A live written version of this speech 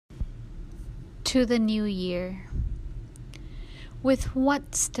To the new year. With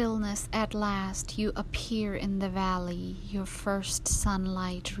what stillness at last you appear in the valley, your first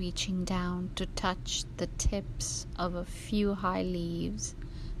sunlight reaching down to touch the tips of a few high leaves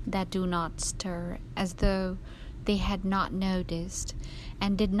that do not stir, as though they had not noticed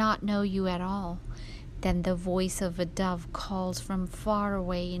and did not know you at all. Then the voice of a dove calls from far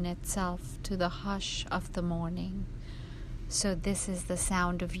away in itself to the hush of the morning. So this is the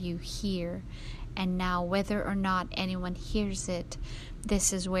sound of you here, and now whether or not anyone hears it,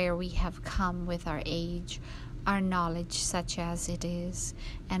 this is where we have come with our age, our knowledge such as it is,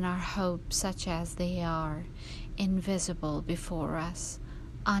 and our hopes such as they are, invisible before us,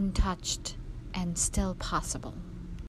 untouched and still possible.